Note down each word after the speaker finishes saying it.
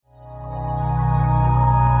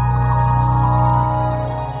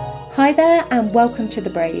Hi there, and welcome to The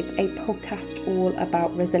Brave, a podcast all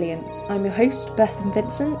about resilience. I'm your host, Berthan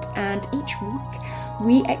Vincent, and each week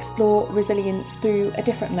we explore resilience through a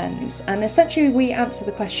different lens. And essentially we answer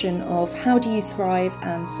the question of how do you thrive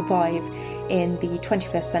and survive in the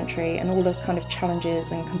 21st century and all the kind of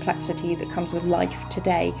challenges and complexity that comes with life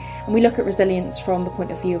today. And we look at resilience from the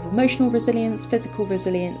point of view of emotional resilience, physical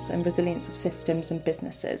resilience, and resilience of systems and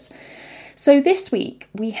businesses. So this week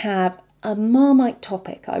we have a Marmite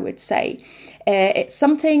topic, I would say. It's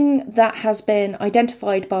something that has been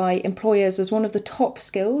identified by employers as one of the top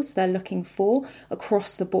skills they're looking for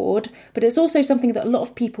across the board, but it's also something that a lot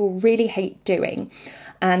of people really hate doing.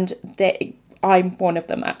 And I'm one of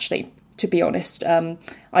them, actually. To be honest,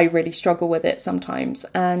 I really struggle with it sometimes.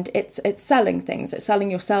 And it's selling things. It's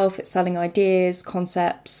selling yourself, it's selling ideas,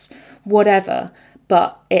 concepts, whatever.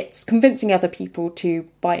 But it's convincing other people to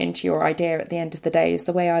buy into your idea at the end of the day is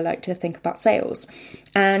the way I like to think about sales.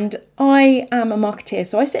 And I am a marketeer,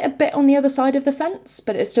 so I sit a bit on the other side of the fence,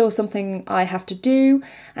 but it's still something I have to do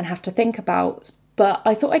and have to think about. But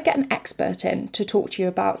I thought I'd get an expert in to talk to you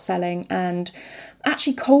about selling and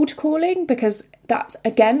actually cold calling, because that's,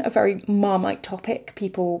 again, a very Marmite topic.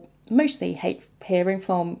 People mostly hate hearing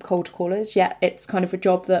from cold callers, yet it's kind of a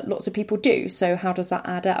job that lots of people do. So how does that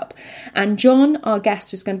add up? And John, our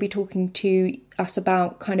guest, is going to be talking to us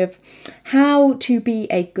about kind of how to be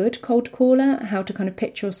a good cold caller, how to kind of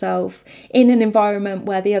pitch yourself in an environment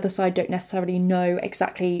where the other side don't necessarily know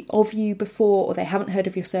exactly of you before, or they haven't heard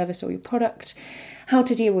of your service or your product. How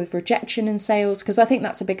to deal with rejection in sales, because I think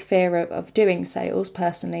that's a big fear of doing sales.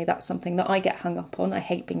 Personally, that's something that I get hung up on. I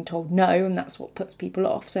hate being told no, and that's what puts people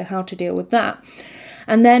off. So how to deal with that.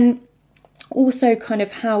 And then also kind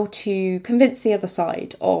of how to convince the other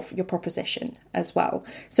side of your proposition as well.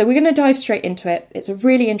 So we're going to dive straight into it. It's a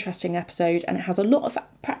really interesting episode, and it has a lot of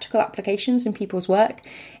practical applications in people's work.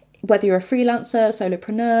 Whether you're a freelancer,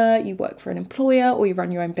 solopreneur, you work for an employer, or you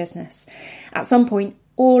run your own business, at some point,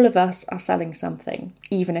 all of us are selling something,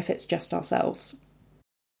 even if it's just ourselves.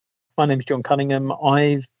 My name's John Cunningham.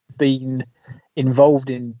 I've been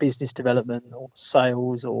involved in business development or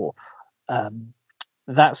sales or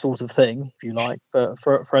that sort of thing, if you like,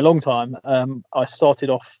 for a long time. I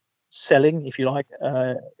started off selling, if you like,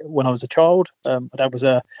 when I was a child. My dad was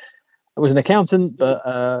an accountant,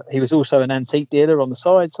 but he was also an antique dealer on the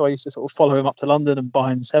side. So I used to sort of follow him up to London and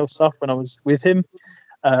buy and sell stuff when I was with him.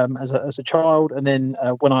 As a child, and then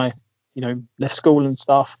when I left school and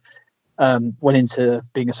stuff, went into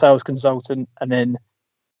being a sales consultant, and then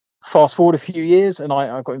fast forward a few years and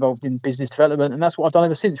I got involved in business development, and that's what I've done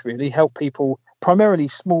ever since, really. Help people, primarily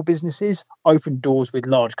small businesses, open doors with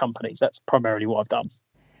large companies. That's primarily what I've done.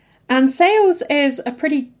 And sales is a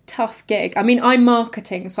pretty tough gig. I mean, I'm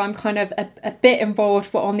marketing, so I'm kind of a bit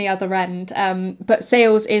involved, but on the other end. But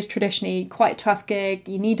sales is traditionally quite a tough gig.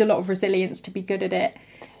 You need a lot of resilience to be good at it.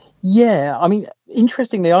 Yeah, I mean,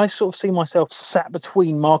 interestingly, I sort of see myself sat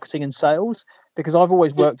between marketing and sales, because I've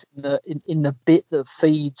always worked in the bit that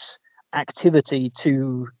feeds activity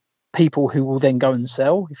to people who will then go and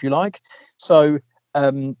sell, if you like. So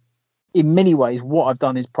in many ways, what I've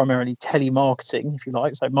done is primarily telemarketing, if you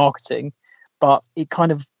like, so marketing, but it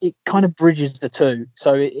kind of bridges the two.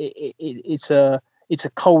 So it's a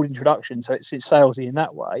cold introduction, so it's salesy in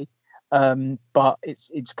that way. But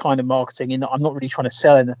it's kind of marketing in that I'm not really trying to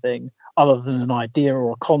sell anything other than an idea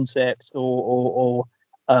or a concept or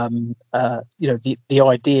the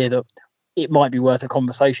idea that it might be worth a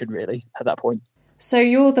conversation, really, at that point. So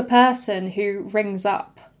you're the person who rings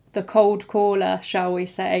up the cold caller, shall we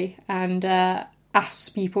say, and asks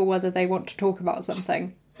people whether they want to talk about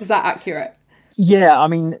something. Is that accurate? Yeah, I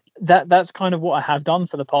mean, that's kind of what I have done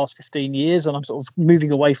for the past 15 years, and I'm sort of moving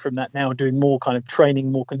away from that now, doing more kind of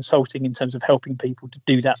training, more consulting in terms of helping people to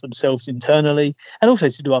do that themselves internally, and also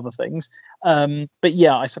to do other things. But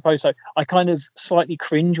yeah, I suppose so. I kind of slightly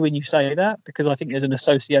cringe when you say that, because I think there's an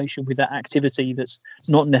association with that activity that's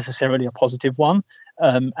not necessarily a positive one.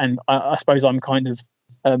 And I suppose I'm kind of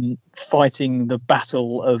fighting the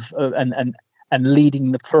battle of and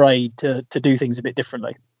leading the parade to do things a bit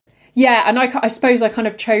differently. Yeah, and I suppose I kind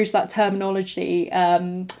of chose that terminology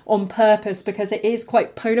on purpose, because it is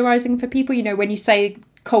quite polarising for people. You know, when you say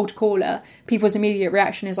cold caller, people's immediate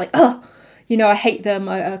reaction is like, oh, I hate them,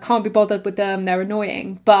 I can't be bothered with them, they're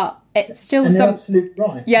annoying. But it's still absolutely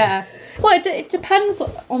right. Yeah. Well, it depends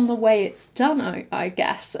on the way it's done, I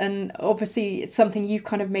guess. And obviously it's something you've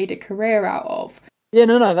kind of made a career out of. Yeah,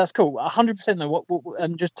 no, that's cool. 100%. Though,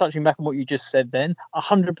 what just touching back on what you just said, then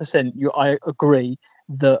 100%. I agree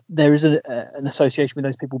that there is an association with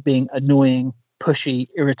those people being annoying, pushy,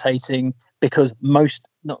 irritating, because most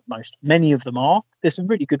not most, many of them are. There's some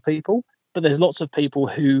really good people, but there's lots of people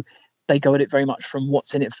who they go at it very much from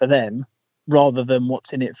what's in it for them rather than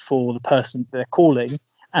what's in it for the person they're calling.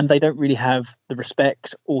 And they don't really have the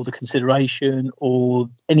respect or the consideration or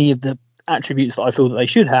any of the attributes that I feel that they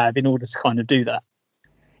should have in order to kind of do that.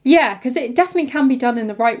 Yeah, because it definitely can be done in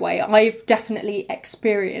the right way. I've definitely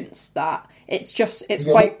experienced that. It's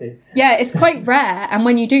quite rare. And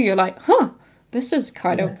when you do, you're like, this is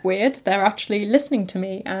kind of weird. They're actually listening to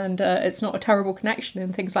me, and it's not a terrible connection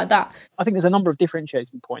and things like that. I think there's a number of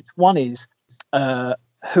differentiating points. One is,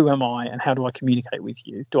 who am I and how do I communicate with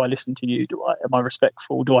you? Do I listen to you? Am I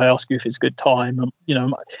respectful? Do I ask you if it's a good time?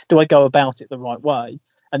 Do I go about it the right way?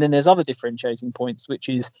 And then there's other differentiating points, which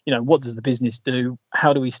is, what does the business do?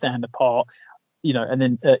 How do we stand apart? And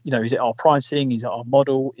then, is it our pricing? Is it our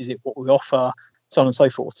model? Is it what we offer? So on and so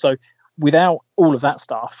forth. So without all of that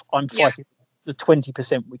stuff, I'm fighting the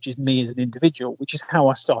 20%, which is me as an individual, which is how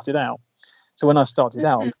I started out. So when I started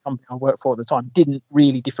out, the company I worked for at the time didn't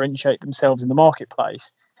really differentiate themselves in the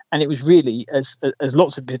marketplace. And it was really, as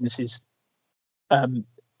lots of businesses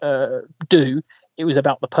do, it was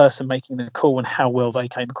about the person making the call and how well they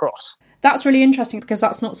came across. That's really interesting, because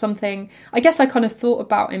that's not something I guess I kind of thought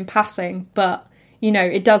about in passing, but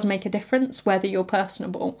it does make a difference whether you're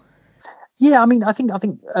personable. Yeah, I mean, I think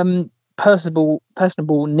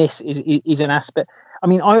personableness is an aspect. I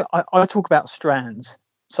mean, I talk about strands.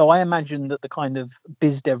 So I imagine that the kind of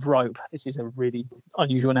biz dev rope, this is a really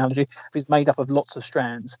unusual analogy, is made up of lots of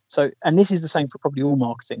strands. So, and this is the same for probably all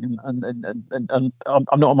marketing. And I'm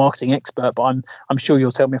not a marketing expert, but I'm sure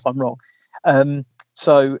you'll tell me if I'm wrong.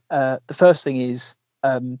 So the first thing is,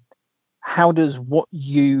 how does what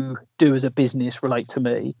you do as a business relate to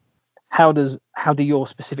me? How do your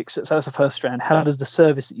specific, so that's the first strand. How does the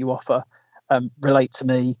service that you offer relate to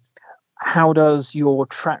me? How does your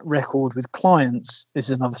track record with clients,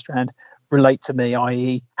 this is another strand, relate to me,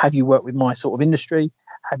 i.e. have you worked with my sort of industry?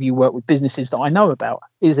 Have you worked with businesses that I know about?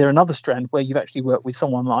 Is there another strand where you've actually worked with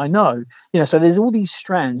someone that I know? So there's all these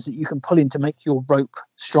strands that you can pull in to make your rope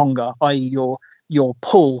stronger, i.e. your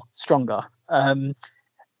pull stronger.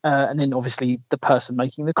 And then obviously the person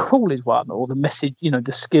making the call is one, or the message,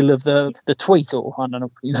 the skill of the tweet, or I don't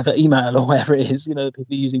know, the email or whatever it is, that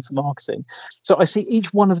people are using for marketing. So I see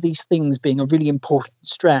each one of these things being a really important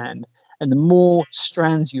strand. And the more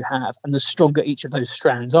strands you have and the stronger each of those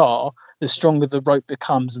strands are, the stronger the rope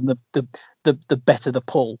becomes and the better the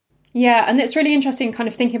pull. Yeah, and it's really interesting kind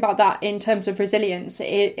of thinking about that in terms of resilience.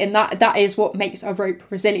 And that is what makes a rope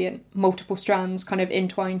resilient. Multiple strands kind of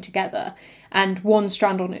entwined together. And one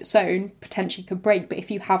strand on its own potentially could break, but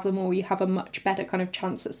if you have them all, you have a much better kind of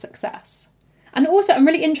chance at success. And also, I'm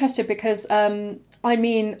really interested because, I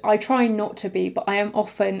try not to be, but I am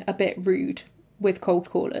often a bit rude with cold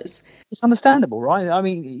callers. It's understandable, right? I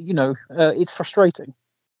mean, it's frustrating.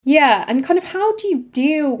 Yeah, and kind of how do you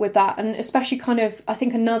deal with that? And especially kind of, I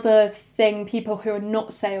think another thing people who are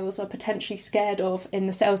not sales are potentially scared of in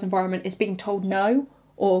the sales environment is being told no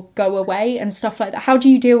or go away and stuff like that. How do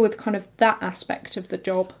you deal with kind of that aspect of the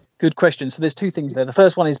job? Good question. So there's two things there. The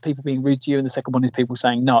first one is people being rude to you, and the second one is people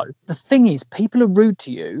saying no. The thing is, people are rude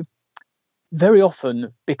to you very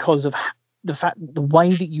often because of the fact that the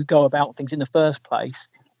way that you go about things in the first place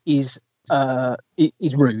is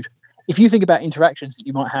rude. If you think about interactions that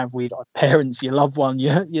you might have with parents, your loved one,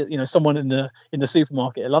 someone in the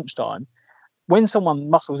supermarket at lunchtime, when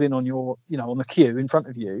someone muscles in on on the queue in front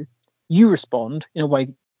of you, you respond in a way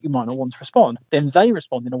you might not want to respond. Then they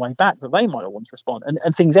respond in a way back that they might not want to respond,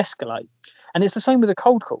 and things escalate. And it's the same with a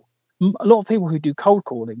cold call. A lot of people who do cold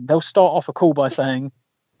calling, they'll start off a call by saying,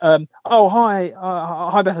 hi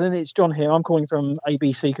Bethany, it's John here. I'm calling from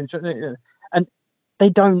ABC, and they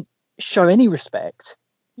don't show any respect.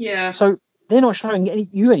 Yeah. So they're not showing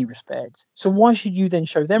you any respect. So why should you then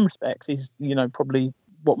show them respect? Is probably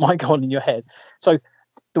what might go on in your head. So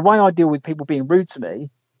the way I deal with people being rude to me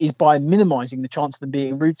is by minimizing the chance of them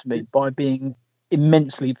being rude to me by being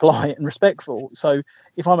immensely polite and respectful. So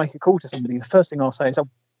if I make a call to somebody, the first thing I'll say is,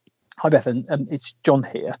 hi Bethan, it's John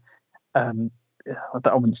here. I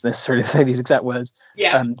wouldn't necessarily say these exact words.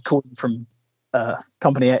 Yeah. Calling from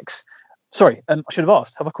company X. Sorry, I should have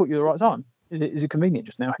asked, have I caught you at the right time? Is it convenient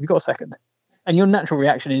just now? Have you got a second? And your natural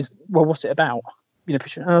reaction is, well, what's it about? And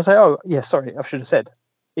I'll say, oh, yeah, sorry, I should have said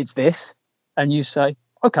it's this. And you say,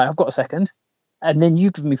 okay, I've got a second. And then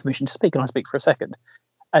you give me permission to speak, and I speak for a second.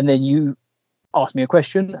 And then you ask me a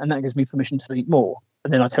question, and that gives me permission to speak more.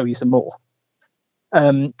 And then I tell you some more.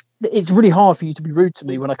 It's really hard for you to be rude to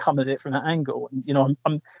me when I come at it from that angle.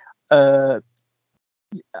 I'm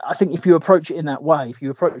I think if you approach it in that way, if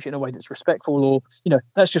you approach it in a way that's respectful, or,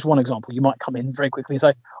 that's just one example. You might come in very quickly and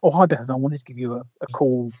say, "Oh, hi Beth, I wanted to give you a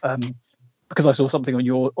call because I saw something on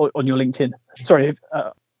your LinkedIn. Sorry,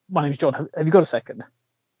 my name's John. Have you got a second?"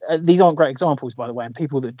 These aren't great examples, by the way, and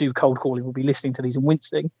people that do cold calling will be listening to these and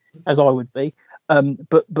wincing, as I would be.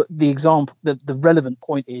 But the example, the relevant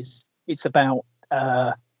point is, it's about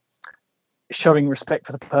showing respect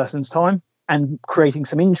for the person's time and creating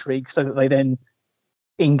some intrigue so that they then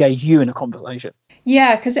engage you in a conversation.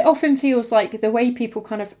 Yeah, because it often feels like the way people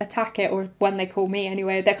kind of attack it, or when they call me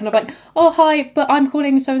anyway, they're kind of like, "Oh, hi, but I'm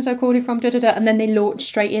calling so-and-so, calling from da-da-da," and then they launch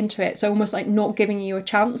straight into it. So almost like not giving you a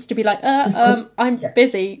chance to be like, I'm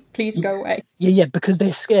busy, please go away. Yeah, because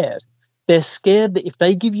they're scared. They're scared that if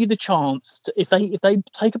they give you the chance, if they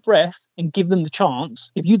take a breath and give you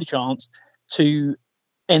the chance to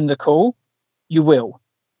end the call, you will.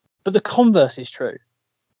 But the converse is true.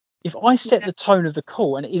 If I set the tone of the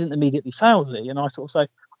call and it isn't immediately salesy, and I sort of say,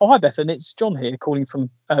 "Oh, hi, Beth, and it's John here calling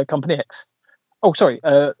from Company X. Oh, sorry,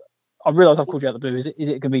 I realise I've called you out of the blue. Is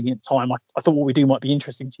it a convenient time? I thought what we do might be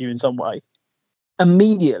interesting to you in some way."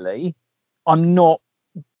 Immediately, I'm not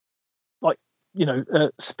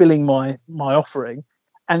spilling my offering,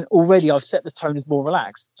 and already I've set the tone as more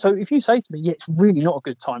relaxed. So if you say to me, "Yeah, it's really not a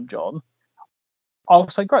good time, John," I'll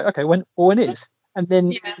say, "Great, okay, when is?" And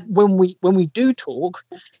then when we do talk,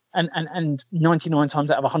 and 99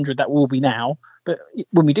 times out of 100 that will be now, but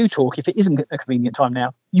when we do talk, if it isn't a convenient time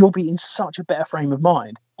now, you'll be in such a better frame of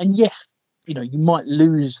mind. And yes, you might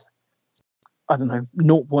lose, I don't know,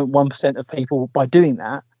 0.1% of people by doing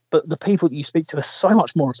that, but the people that you speak to are so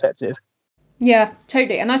much more receptive. Yeah,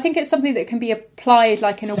 totally. And I think it's something that can be applied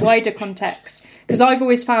like in a wider context, because I've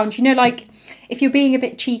always found, like, if you're being a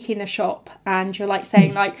bit cheeky in a shop and you're like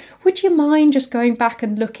saying like, "Would you mind just going back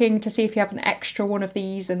and looking to see if you have an extra one of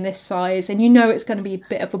these in this size?" And it's going to be a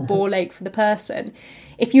bit of a ball ache for the person.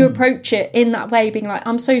 If you approach it in that way, being like,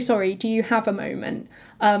 "I'm so sorry, do you have a moment?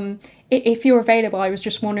 If you're available, I was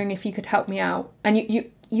just wondering if you could help me out." And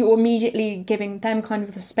you're immediately giving them kind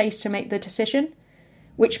of the space to make the decision,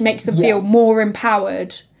 which makes them feel more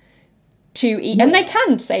empowered to eat. And they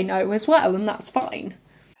can say no as well, and that's fine.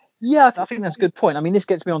 Yeah, I think that's a good point. I mean, this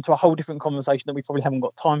gets me onto a whole different conversation that we probably haven't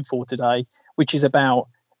got time for today, which is about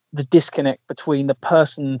the disconnect between the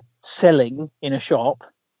person selling in a shop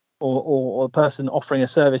or the person offering a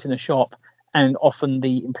service in a shop and often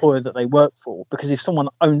the employer that they work for. Because if someone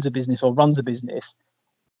owns a business or runs a business,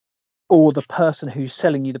 or the person who's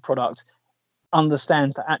selling you the product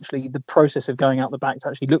understands that actually the process of going out the back to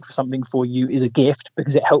actually look for something for you is a gift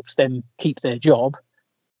because it helps them keep their job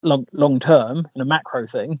long term and a macro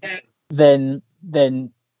thing, then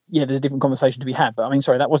there's a different conversation to be had. But I mean,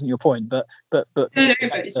 sorry, that wasn't your point, but that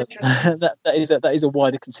is a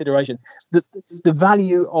wider consideration. The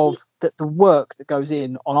value of the work that goes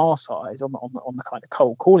in on our side, on the kind of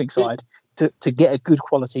cold calling side, to get a good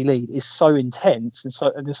quality lead is so intense,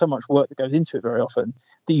 and there's so much work that goes into it very often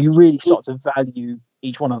that you really start to value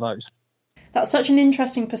each one of those. That's such an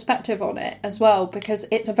interesting perspective on it as well, because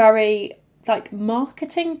it's a very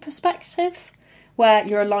marketing perspective where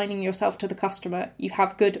you're aligning yourself to the customer, you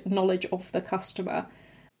have good knowledge of the customer.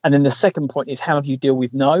 And then the second point is, how do you deal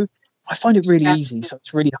with no? I find it really easy. So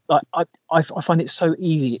it's really I find it so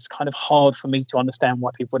easy. It's kind of hard for me to understand why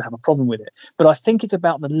people would have a problem with it. But I think it's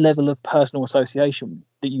about the level of personal association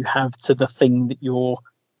that you have to the thing that you're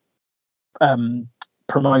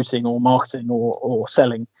promoting or marketing or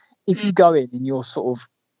selling. If you go in and you're sort of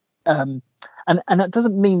and that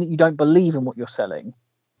doesn't mean that you don't believe in what you're selling.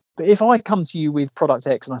 But if I come to you with product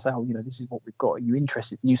X and I say, "Oh, this is what we've got, are you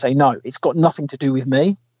interested?" And you say, "No, it's got nothing to do with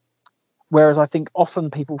me." Whereas I think often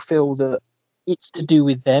people feel that it's to do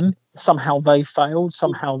with them. Somehow they failed,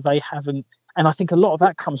 somehow they haven't. And I think a lot of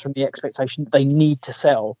that comes from the expectation that they need to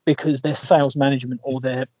sell because their sales management or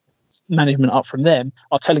their management up from them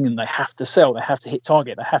are telling them they have to sell, they have to hit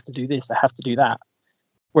target, they have to do this, they have to do that.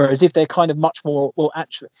 Whereas if they're kind of much more, well,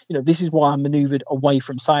 actually, this is why I'm maneuvered away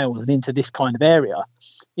from sales and into this kind of area,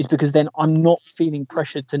 is because then I'm not feeling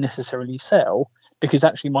pressured to necessarily sell, because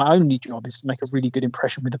actually my only job is to make a really good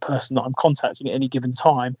impression with the person that I'm contacting at any given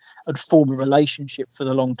time and form a relationship for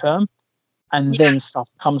the long term. And then stuff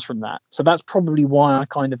comes from that. So that's probably why I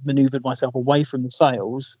kind of maneuvered myself away from the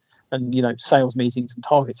sales and, sales meetings and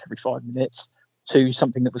targets every 5 minutes to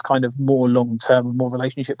something that was kind of more long term and more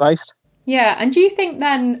relationship based. Yeah, and do you think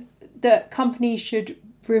then that companies should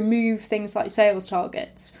remove things like sales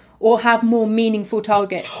targets or have more meaningful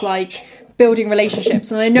targets like building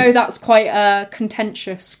relationships? And I know that's quite a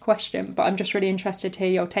contentious question, but I'm just really interested to hear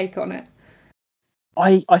your take on it.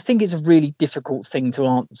 I think it's a really difficult thing to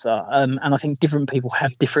answer, and I think different people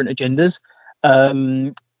have different agendas.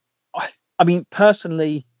 I mean,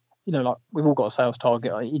 personally, like we've all got a sales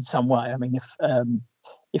target in some way. I mean,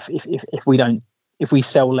 if we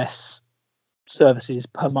sell less services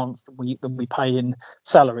per month than we pay in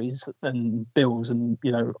salaries and bills and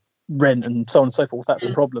rent and so on and so forth, that's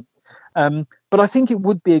a problem. But I think it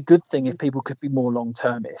would be a good thing if people could be more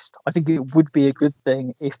long-termist. I think it would be a good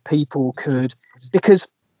thing if people could, because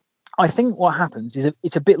I think what happens is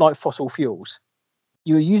it's a bit like fossil fuels.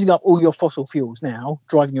 You're using up all your fossil fuels now,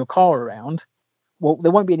 driving your car around. Well,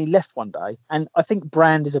 there won't be any left one day. And I think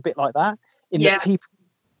brand is a bit like that, in that people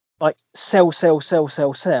like sell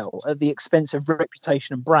at the expense of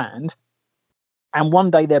reputation and brand. And one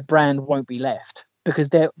day their brand won't be left because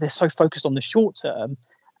they're so focused on the short term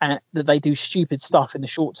and that they do stupid stuff in the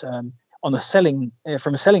short term on a selling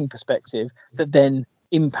from a selling perspective that then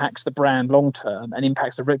impacts the brand long term and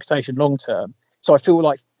impacts the reputation long term. So I feel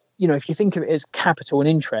like, if you think of it as capital and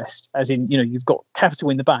interest, as in, you've got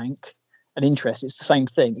capital in the bank and interest, it's the same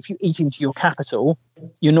thing. If you eat into your capital,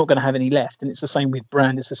 you're not going to have any left. And it's the same with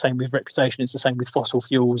brand, it's the same with reputation, it's the same with fossil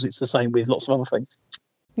fuels, it's the same with lots of other things.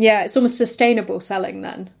 Yeah, it's almost sustainable selling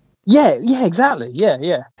then. Yeah, exactly.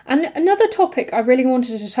 Yeah. And another topic I really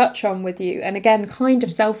wanted to touch on with you, and again, kind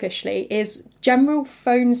of selfishly, is general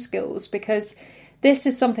phone skills, because this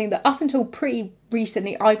is something that up until pretty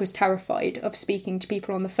recently I was terrified of speaking to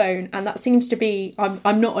people on the phone, and that seems to be,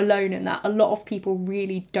 I'm not alone in that. A lot of people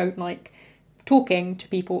really don't like talking to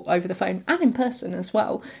people over the phone and in person as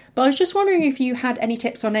well. But I was just wondering if you had any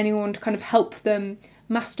tips on anyone to kind of help them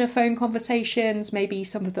master phone conversations, maybe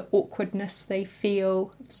some of the awkwardness they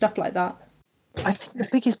feel, stuff like that. I think the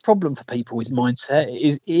biggest problem for people is mindset.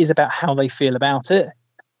 It is about how they feel about it.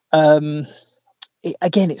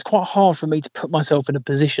 Again, it's quite hard for me to put myself in a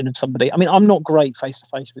position of somebody. I mean, I'm not great face to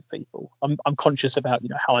face with people. I'm conscious about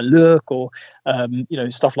how I look or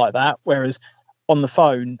stuff like that. Whereas on the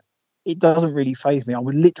phone, it doesn't really faze me. I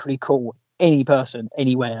would literally call any person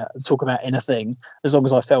anywhere and talk about anything as long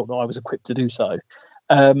as I felt that I was equipped to do so.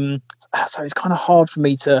 So it's kind of hard for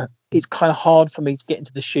me to get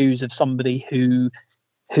into the shoes of somebody who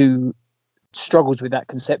struggles with that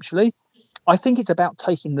conceptually. I think it's about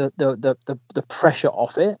taking the pressure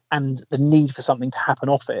off it and the need for something to happen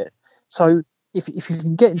off it. So if you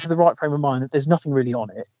can get into the right frame of mind that there's nothing really on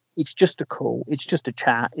it, it's just a call, it's just a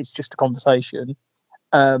chat, it's just a conversation.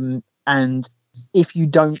 And if you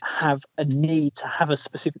don't have a need to have a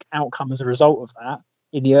specific outcome as a result of that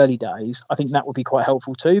in the early days, I think that would be quite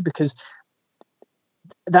helpful too, because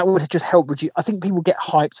that would just help reduce. I think people get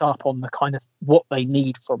hyped up on the kind of what they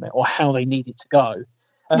need from it or how they need it to go.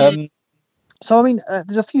 So, I mean,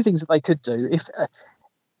 there's a few things that they could do.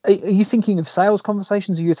 Are you thinking of sales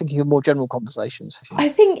conversations, or are you thinking of more general conversations? I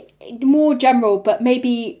think more general, but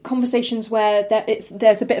maybe conversations where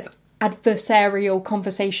there's a bit of adversarial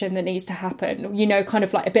conversation that needs to happen, kind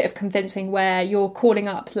of like a bit of convincing, where you're calling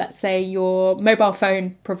up, let's say, your mobile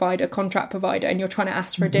phone provider, contract provider, and you're trying to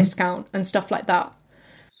ask for a discount and stuff like that.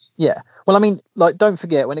 Yeah. Well, I mean, like, don't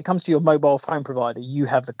forget, when it comes to your mobile phone provider, you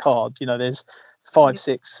have the cards. There's 5,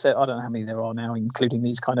 6, I don't know how many there are now, including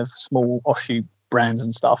these kind of small offshoot brands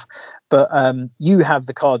and stuff. But you have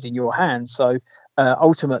the cards in your hand. So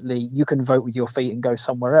ultimately, you can vote with your feet and go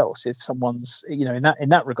somewhere else. If someone's, in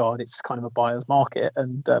that regard, it's kind of a buyer's market,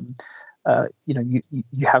 and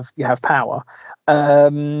you have power.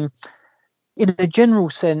 In a general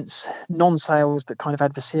sense, non-sales but kind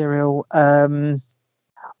of adversarial.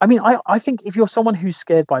 I mean, I think if you're someone who's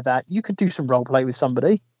scared by that, you could do some role play with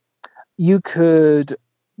somebody. You could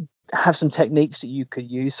have some techniques that you could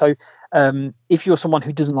use. So if you're someone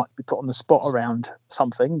who doesn't like to be put on the spot around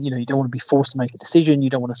something, you don't want to be forced to make a decision, you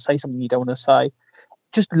don't want to say something you don't want to say,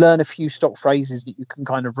 just learn a few stock phrases that you can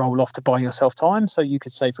kind of roll off to buy yourself time. So you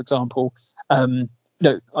could say, for example, if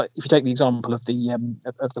you take the example of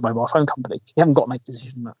the mobile phone company, you haven't got to make a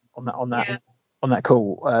decision on that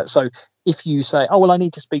call. So if you say, oh, well, I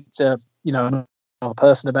need to speak to, another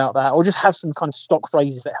person about that, or just have some kind of stock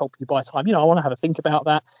phrases that help you buy time. I want to have a think about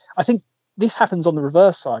that. I think this happens on the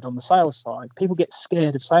reverse side, on the sales side. People get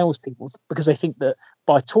scared of salespeople because they think that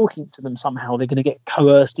by talking to them somehow they're going to get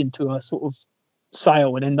coerced into a sort of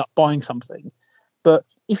sale and end up buying something. But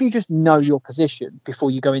if you just know your position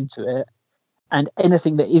before you go into it, and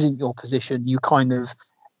anything that isn't your position, you kind of,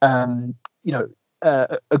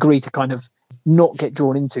 agree to kind of not get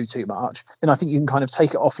drawn into too much, then I think you can kind of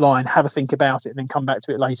take it offline, have a think about it, and then come back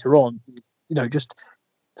to it later on. Just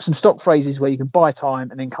some stock phrases where you can buy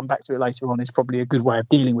time and then come back to it later on is probably a good way of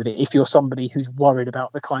dealing with it if you're somebody who's worried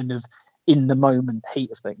about the kind of in the moment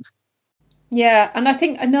heat of things. Yeah, and I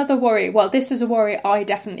think another worry, well, this is a worry I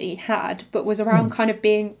definitely had, but was around kind of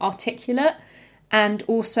being articulate and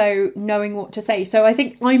also knowing what to say. So I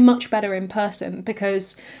think I'm much better in person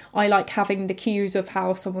because I like having the cues of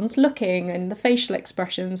how someone's looking and the facial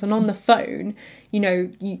expressions. And on the phone,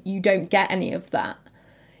 you don't get any of that.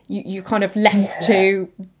 You kind of left to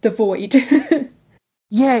the void.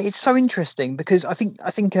 Yeah, it's so interesting because I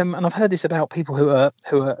think, and I've heard this about people who are,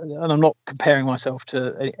 and I'm not comparing myself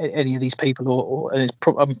to any of these people, and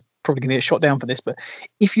I'm probably going to get shot down for this, but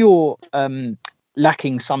if you're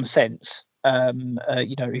lacking some sense,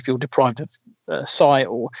 if you're deprived of sight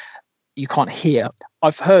or you can't hear,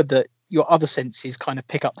 I've heard that your other senses kind of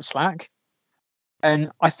pick up the slack,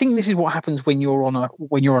 and I think this is what happens when you're on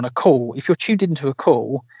a call. If you're tuned into a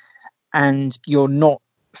call and you're not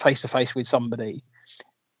face to face with somebody,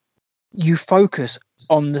 you focus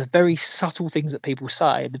on the very subtle things that people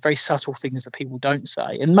say, the very subtle things that people don't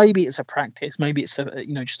say. And maybe it's a practice, maybe it's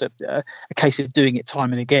just a case of doing it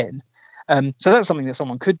time and again. So that's something that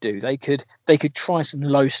someone could do. They could try some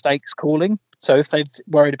low stakes calling. So if they've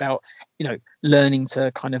worried about, learning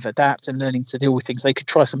to kind of adapt and learning to deal with things, they could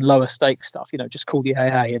try some lower stakes stuff, just call the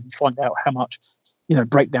AA and find out how much,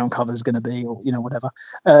 breakdown cover is going to be, or, whatever.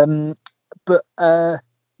 What I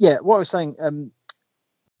was saying,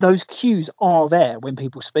 those cues are there when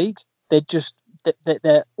people speak. They're just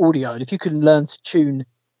they're audio, and if you can learn to tune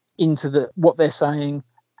into what they're saying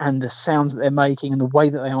and the sounds that they're making and the way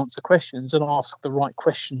that they answer questions and ask the right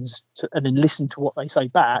questions and then listen to what they say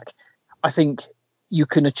back, I think you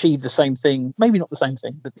can achieve the same thing. Maybe not the same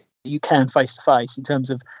thing, but you can face to face in terms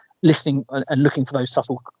of listening and looking for those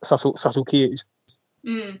subtle cues.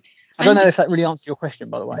 I don't know if that really answers your question,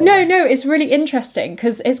 by the way. No, it's really interesting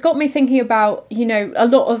because it's got me thinking about, a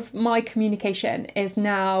lot of my communication is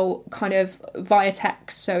now kind of via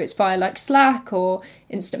text. So it's via like Slack or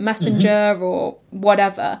Instant Messenger or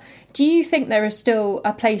whatever. Do you think there is still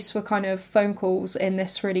a place for kind of phone calls in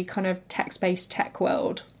this really kind of text-based tech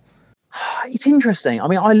world? It's interesting. I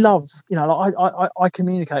mean, I love, I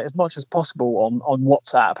communicate as much as possible on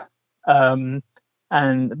WhatsApp,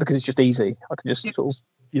 and because it's just easy. I can just sort of,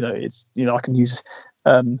 I can use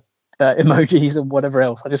emojis and whatever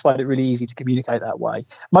else. I just find it really easy to communicate that way.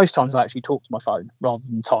 Most times I actually talk to my phone rather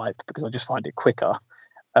than type because I just find it quicker.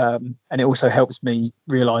 And it also helps me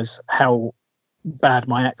realise how bad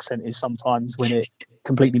my accent is sometimes when it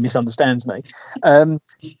completely misunderstands me.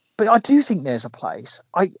 But I do think there's a place.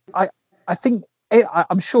 I think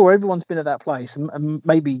I'm sure everyone's been at that place, and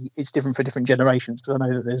maybe it's different for different generations, because I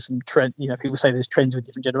know that there's some trend. People say there's trends with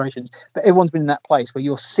different generations, but everyone's been in that place where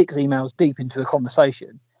you're 6 emails deep into a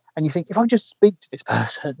conversation, and you think, if I just speak to this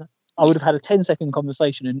person, I would have had a 10-second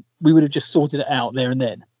conversation, and we would have just sorted it out there and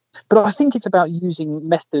then. But I think it's about using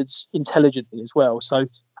methods intelligently as well. So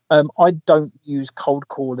I don't use cold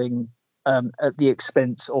calling at the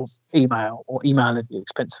expense of email, or email at the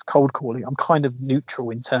expense of cold calling. I'm kind of neutral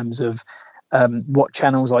in terms of what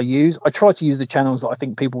channels I use. I try to use the channels that I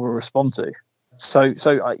think people will respond to. So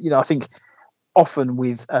I think often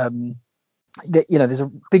with there's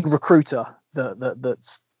a big recruiter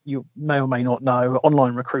that's, you may or may not know,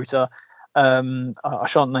 online recruiter. I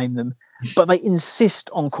shan't name them, but they insist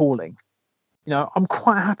on calling. I'm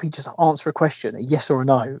quite happy just to answer a question, a yes or a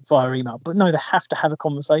no, via email. But no, they have to have a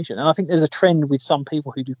conversation. And I think there's a trend with some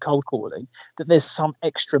people who do cold calling that there's some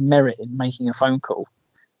extra merit in making a phone call.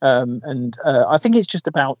 I think it's just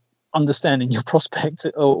about understanding your prospect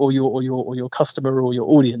or your customer or your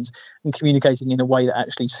audience and communicating in a way that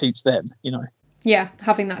actually suits them. Yeah,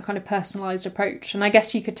 having that kind of personalised approach. And I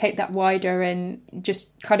guess you could take that wider in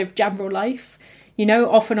just kind of general life.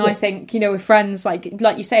 Often I think, with friends, like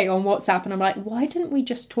you say, on WhatsApp, and I'm like, why didn't we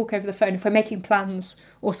just talk over the phone if we're making plans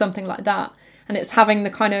or something like that? And it's having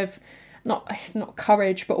the kind of, it's not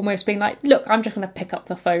courage, but almost being like, look, I'm just going to pick up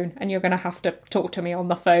the phone and you're going to have to talk to me on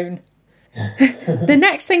the phone. The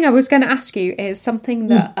next thing I was going to ask you is something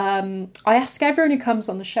that I ask everyone who comes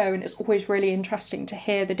on the show, and it's always really interesting to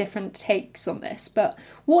hear the different takes on this. But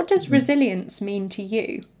what does resilience mean to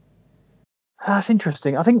you? That's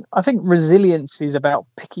interesting. I think resilience is about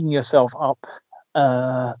picking yourself up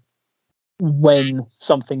when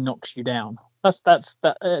something knocks you down. That's that.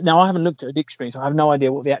 Now, I haven't looked at a dictionary, so I have no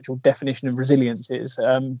idea what the actual definition of resilience is.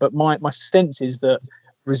 But my sense is that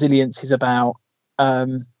resilience is about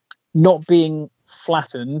not being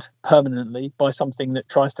flattened permanently by something that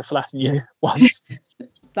tries to flatten you once.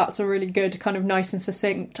 That's a really good kind of nice and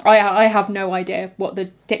succinct. I have no idea what the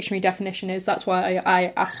dictionary definition is. That's why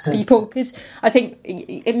I ask people, because I think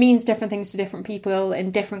it means different things to different people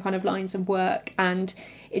in different kind of lines of work, and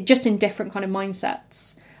just in different kind of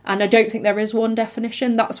mindsets. And I don't think there is one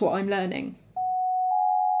definition. That's what I'm learning.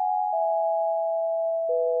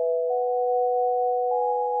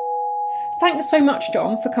 thanks so much,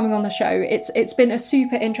 John, for coming on the show. It's been a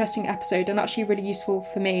super interesting episode and actually really useful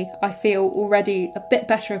for me. I feel already a bit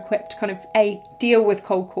better equipped to kind of deal with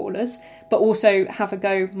cold callers, but also have a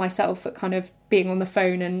go myself at kind of being on the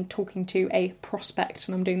phone and talking to a prospect.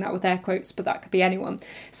 And I'm doing that with air quotes, but that could be anyone.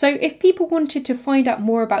 So if people wanted to find out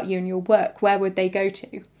more about you and your work, where would they go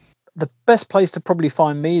to? The best place to probably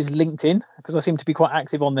find me is LinkedIn, because I seem to be quite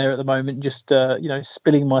active on there at the moment, just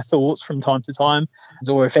spilling my thoughts from time to time.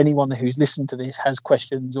 Or if anyone who's listened to this has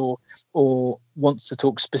questions or wants to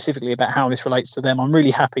talk specifically about how this relates to them, I'm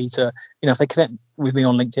really happy to, if they connect with me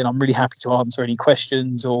on LinkedIn, I'm really happy to answer any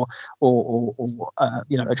questions or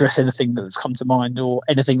address anything that's come to mind or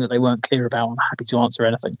anything that they weren't clear about. I'm happy to answer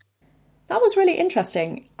anything. That was really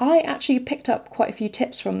interesting. I actually picked up quite a few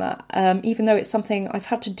tips from that, even though it's something I've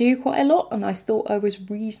had to do quite a lot and I thought I was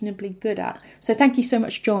reasonably good at. So thank you so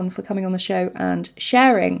much, John, for coming on the show and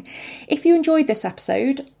sharing. If you enjoyed this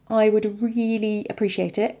episode, I would really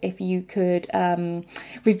appreciate it if you could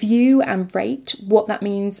review and rate. What that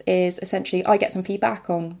means is essentially I get some feedback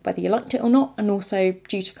on whether you liked it or not, and also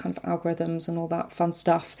due to kind of algorithms and all that fun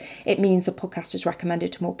stuff, it means the podcast is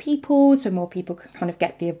recommended to more people, so more people can kind of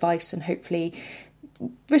get the advice and hopefully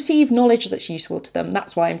receive knowledge that's useful to them.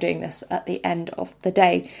 That's why I'm doing this at the end of the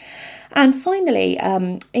day. And finally,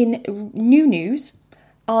 in new news,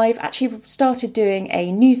 I've actually started doing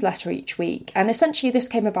a newsletter each week, and essentially this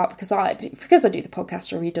came about because I do the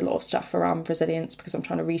podcast. I read a lot of stuff around resilience because I'm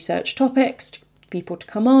trying to research topics, people to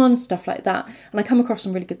come on, stuff like that, and I come across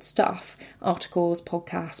some really good stuff, articles,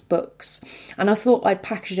 podcasts, books, and I thought I'd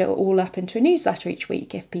package it all up into a newsletter each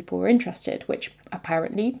week if people were interested, which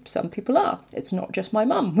apparently some people are. It's not just my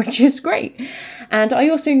mum, which is great. And I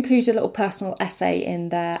also include a little personal essay in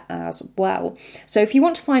there as well. So if you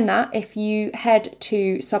want to find that, if you head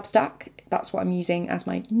to Substack, that's what I'm using as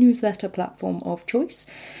my newsletter platform of choice.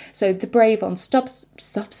 So The Brave on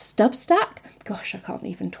Substack. Gosh, I can't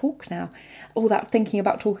even talk now. All that thinking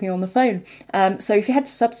about talking on the phone. So if you head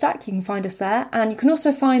to Substack, you can find us there. And you can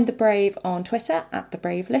also find The Brave on Twitter at The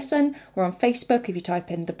Brave Listen, or on Facebook. If you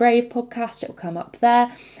type in The Brave Podcast, it'll come up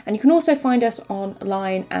there. And you can also find us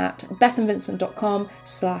online at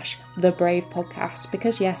bethandvincent.com/The Brave Podcast,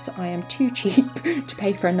 because yes, I am too cheap to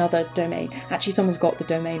pay for another domain. Actually, someone's got the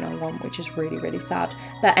domain I want, which is really, really sad.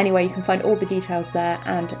 But anyway, you can find all the details there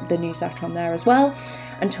and the newsletter on there as well.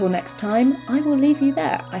 Until next time, I will leave you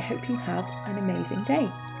there. I hope you have an amazing day.